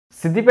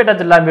సిద్దిపేట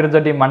జిల్లా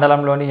మిరుదొడ్డి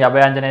మండలంలోని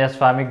అభయాంజనేయ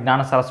స్వామి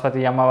జ్ఞాన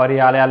సరస్వతి అమ్మవారి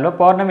ఆలయాల్లో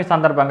పౌర్ణమి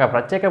సందర్భంగా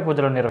ప్రత్యేక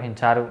పూజలు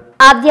నిర్వహించారు.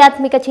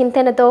 ఆధ్యాత్మిక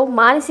చింతనతో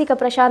మానసిక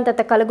ప్రశాంతత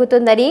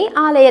కలుగుతుందని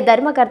ఆలయ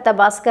ధర్మకర్త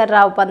భాస్కర్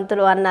రావు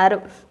పంతులు అన్నారు.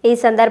 ఈ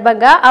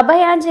సందర్భంగా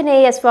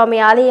అభయాంజనేయ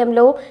స్వామి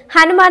ఆలయంలో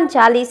హనుమాన్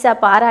చాలీసా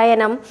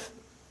పారాయణం,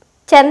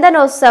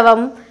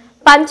 చందనోత్సవం,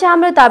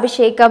 పంచామృత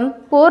అభిషేకం,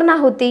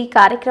 పూర్ణాహుతి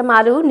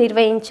కార్యక్రమాలు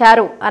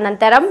నిర్వహించారు.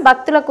 అనంతరం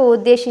భక్తులకు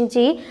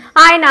ఉద్దేశించి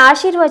ఆయన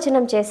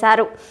ఆశీర్వచనం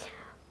చేశారు.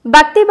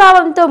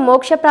 భక్తిభావంతో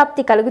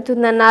మోక్షప్రాప్తి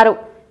కలుగుతుందన్నారు.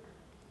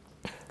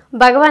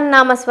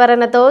 భగవన్నామ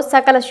స్మరణతో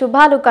సకల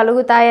శుభాలు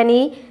కలుగుతాయని,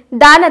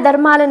 దాన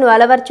ధర్మాలను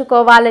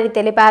అలవర్చుకోవాలని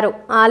తెలిపారు.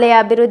 ఆలయ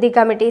అభివృద్ధి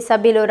కమిటీ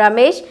సభ్యులు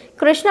రమేష్,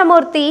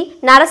 కృష్ణమూర్తి,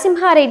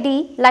 నరసింహారెడ్డి,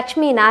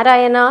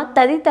 లక్ష్మీనారాయణ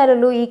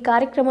తదితరులు ఈ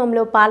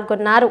కార్యక్రమంలో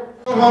పాల్గొన్నారు.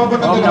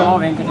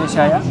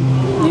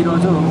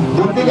 ఈరోజు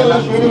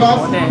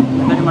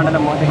మెదడి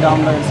మండలం మోతి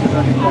గ్రామంలో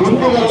వెలిసినటువంటి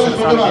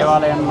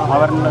దేవాలయం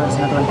ఆవరణలో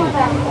వెలిసినటువంటి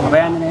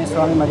అభయాంజనేయ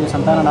స్వామి మరియు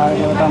సంతాన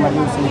నాగదేవత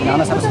మరియు శ్రీ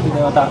జ్ఞాన సరస్వతి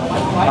దేవత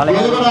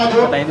ఆలయం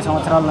గత 5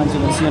 సంవత్సరాల నుంచి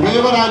వెలిసి ఉంది.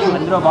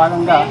 అందులో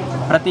భాగంగా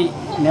ప్రతి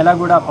నెల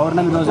కూడా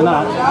పౌర్ణమి రోజున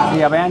శ్రీ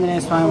అభయాంజనేయ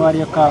స్వామి వారి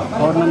యొక్క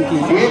పౌర్ణమికి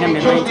యజ్ఞం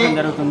నిర్వహించడం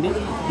జరుగుతుంది.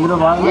 ఇందులో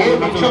భాగంగా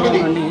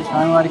నుండి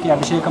స్వామివారికి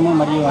అభిషేకము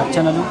మరియు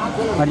అర్చనలు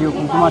మరియు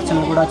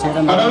కుంకుమార్చనలు కూడా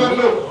చేయడం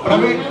జరుగుతుంది.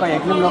 ఈ యొక్క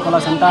యజ్ఞం లోపల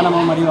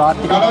సంతానము మరియు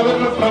ఆర్థిక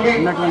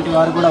ఉన్నటువంటి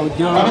వారు కూడా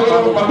ఉద్యోగాలు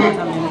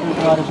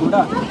లేనటువంటి వారు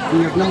కూడా ఈ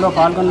యజ్ఞంలో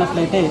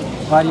పాల్గొన్నట్లయితే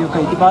వారి యొక్క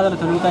ఇతిబాధలు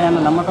తొలుగుతాయన్న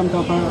నమ్మకంతో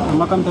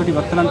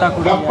భక్తులంతా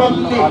కూడా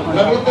యజ్ఞంలో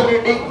పాల్గొంటారు.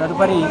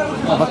 తదుపరి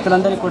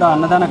భక్తులందరికీ కూడా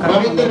అన్నదాన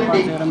కార్యక్రమం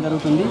ఏర్పాటు చేయడం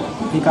జరుగుతుంది.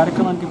 ఈ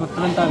కార్యక్రమానికి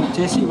భక్తులంతా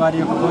చేసి వారి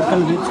యొక్క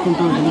కోరికలు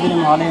తీర్చుకుంటూ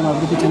దినదినం ఆలయం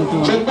అభివృద్ధి చెందుతూ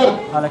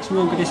ఆ లక్ష్మీ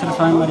వెంకటేశ్వర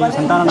స్వామి మరియు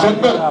సంతాన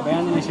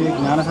అభయాంజనేయ శ్రీ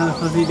జ్ఞాన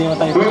సరస్వతి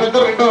దేవత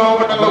యొక్క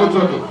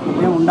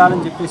మేము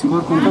ఉండాలని చెప్పేసి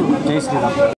కోరుకుంటూ జై శ్రీరామ్.